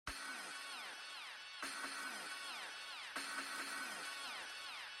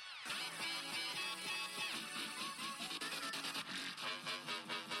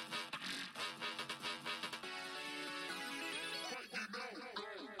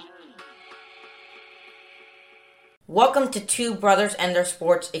Welcome to Two Brothers and Their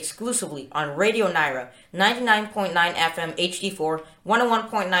Sports exclusively on Radio Naira, 99.9 FM HD4,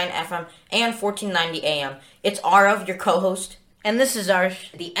 101.9 FM, and 1490 AM. It's Arav, your co-host. And this is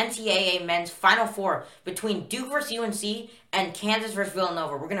Arsh. The NCAA Men's Final Four between Duke vs. UNC and Kansas vs.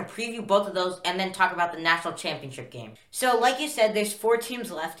 Villanova. We're going to preview both of those and then talk about the national championship game. So, like you said, there's 4 teams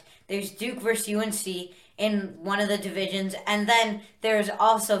left. There's Duke vs. UNC in one of the divisions, and then there's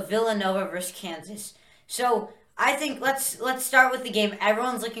also Villanova vs. Kansas. So, I think let's start with the game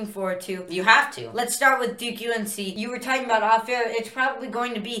everyone's looking forward to. You have to. Let's start with Duke UNC. You were talking about off air. It's probably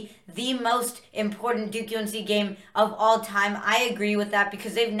going to be the most important Duke UNC game of all time. I agree with that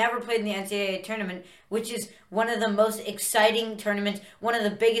because they've never played in the NCAA tournament, which is one of the most exciting tournaments, one of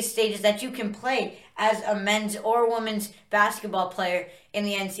the biggest stages that you can play as a men's or women's basketball player in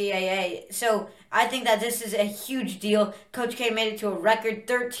the NCAA. So I think that this is a huge deal. Coach K made it to a record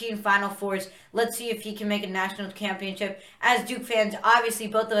 13 Final Fours. Let's see if he can make a national championship. As Duke fans, obviously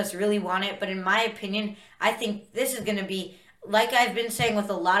both of us really want it, but in my opinion, I think this is going to be, like I've been saying with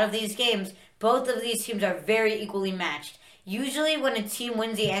a lot of these games, both of these teams are very equally matched. Usually when a team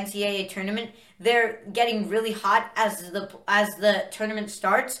wins the NCAA tournament, they're getting really hot as the tournament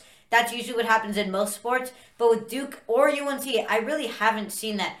starts. That's usually what happens in most sports. But with Duke or UNC, I really haven't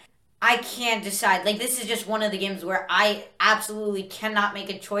seen that. I can't decide. This is just one of the games where I absolutely cannot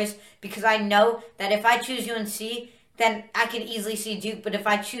make a choice because I know that if I choose UNC, then I could easily see Duke. But if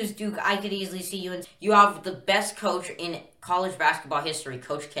I choose Duke, I could easily see UNC. You have the best coach in college basketball history,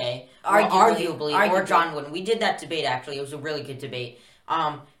 Coach K. Arguably. Or John Wooden. We did that debate, actually. It was a really good debate.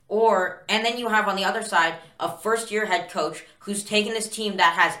 And then you have on the other side a first-year head coach who's taken this team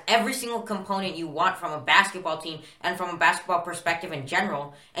that has every single component you want from a basketball team and from a basketball perspective in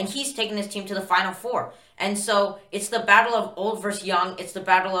general, and he's taken this team to the Final Four. And so it's the battle of old versus young. It's the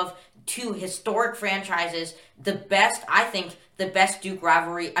battle of two historic franchises. The best Duke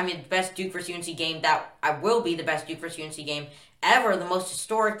rivalry, the best Duke versus UNC game that will be the best Duke versus UNC game ever, the most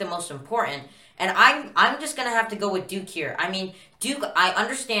historic, the most important. And I'm just going to have to go with Duke here. Duke, I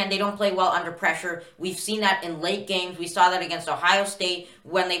understand they don't play well under pressure. We've seen that in late games. We saw that against Ohio State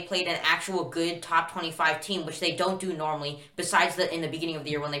when they played an actual good top 25 team, which they don't do normally, besides in the beginning of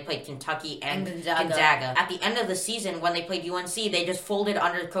the year when they played Kentucky and Gonzaga. At the end of the season, when they played UNC, they just folded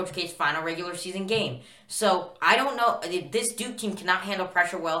under Coach K's final regular season game. So, I don't know. This Duke team cannot handle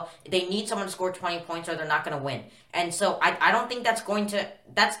pressure well. They need someone to score 20 points or they're not going to win. And so, I don't think that's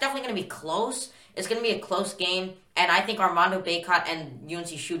definitely going to be close. It's going to be a close game, and I think Armando Bacot and UNC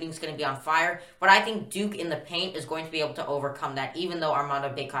shooting is going to be on fire. But I think Duke in the paint is going to be able to overcome that, even though Armando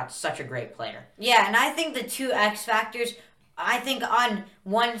Bacot's such a great player. Yeah, and I think the two X factors, I think on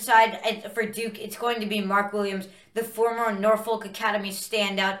one side for Duke, it's going to be Mark Williams, the former Norfolk Academy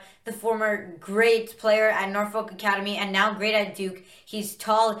standout, the former great player at Norfolk Academy and now great at Duke. He's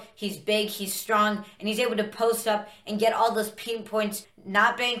tall, he's big, he's strong, and he's able to post up and get all those pinpoints.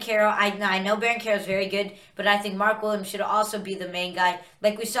 Not Banchero. I know Banchero is very good, but I think Mark Williams should also be the main guy.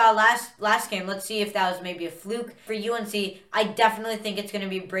 Like we saw last game, let's see if that was maybe a fluke. For UNC, I definitely think it's going to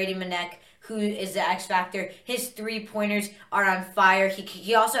be Brady Manek, who is the X factor. His three-pointers are on fire.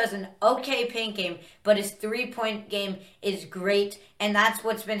 He also has an okay paint game, but his three-point game is great, and that's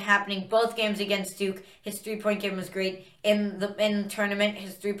what's been happening both games against Duke. His three-point game was great. In the tournament,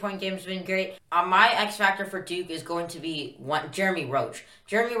 his three-point game has been great. My X factor for Duke is going to be Jeremy Roach.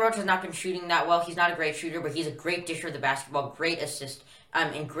 Jeremy Roach has not been shooting that well. He's not a great shooter, but he's a great disher of the basketball, great assist,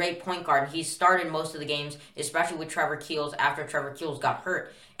 and great point guard. He started most of the games, especially with Trevor Keels after Trevor Keels got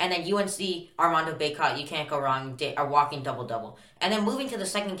hurt. And then UNC, Armando Bacot, you can't go wrong, a walking double-double. And then moving to the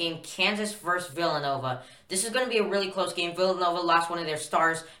second game, Kansas versus Villanova. This is going to be a really close game. Villanova lost one of their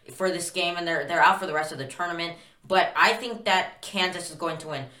stars for this game, and they're out for the rest of the tournament. But I think that Kansas is going to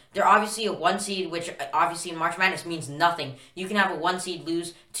win. They're obviously a 1 seed, which obviously in March Madness means nothing. You can have a 1 seed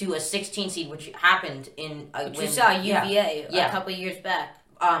lose to a 16 seed, which happened in... we saw UVA a couple years back.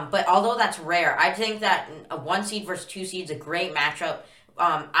 But although that's rare, I think that a 1 seed versus 2 seed is a great matchup.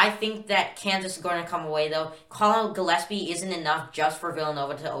 I think that Kansas is going to come away, though. Colin Gillespie isn't enough just for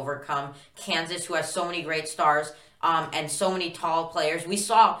Villanova to overcome Kansas, who has so many great stars and so many tall players. We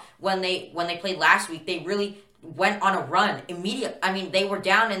saw when they played last week, they really went on a run immediately. They were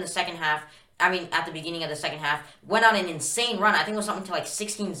down in the second half. At the beginning of the second half, went on an insane run. I think it was something to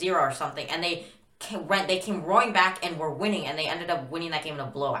 16-0 or something, and they they came roaring back and were winning, and they ended up winning that game in a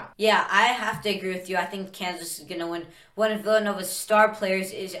blowout. Yeah, I have to agree with you. I think Kansas is going to win. One of Villanova's star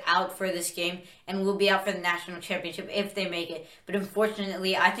players is out for this game and will be out for the national championship if they make it. But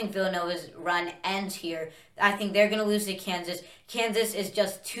unfortunately, I think Villanova's run ends here. I think they're going to lose to Kansas. Kansas is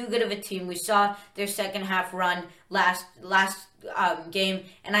just too good of a team. We saw their second half run last game,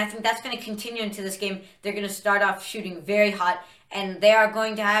 and I think that's going to continue into this game. They're going to start off shooting very hot, and they are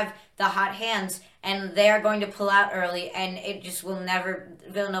going to have the hot hands, and they are going to pull out early, and it just will never,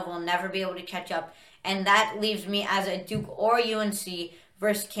 Villanova will never be able to catch up. And that leaves me as a Duke or UNC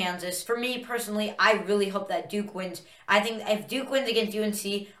versus Kansas. For me personally, I really hope that Duke wins. I think if Duke wins against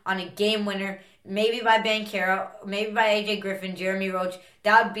UNC on a game winner, maybe by Banchero, maybe by AJ Griffin, Jeremy Roach,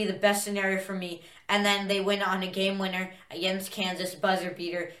 that would be the best scenario for me. And then they win on a game winner against Kansas, buzzer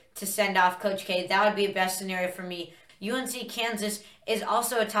beater, to send off Coach K. That would be a best scenario for me. UNC Kansas is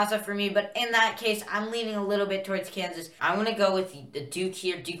also a toss-up for me, but in that case, I'm leaning a little bit towards Kansas. I'm going to go with the Duke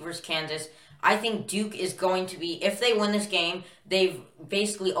here, Duke versus Kansas. I think Duke is going to be, if they win this game, they've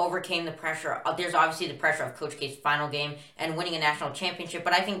basically overcame the pressure. There's obviously the pressure of Coach K's final game and winning a national championship,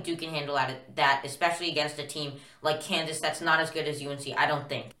 but I think Duke can handle that, especially against a team like Kansas that's not as good as UNC, I don't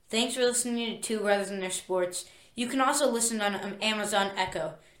think. Thanks for listening to Two Brothers in Their Sports. You can also listen on Amazon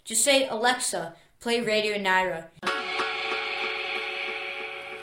Echo. Just say, Alexa, play Radio Naira.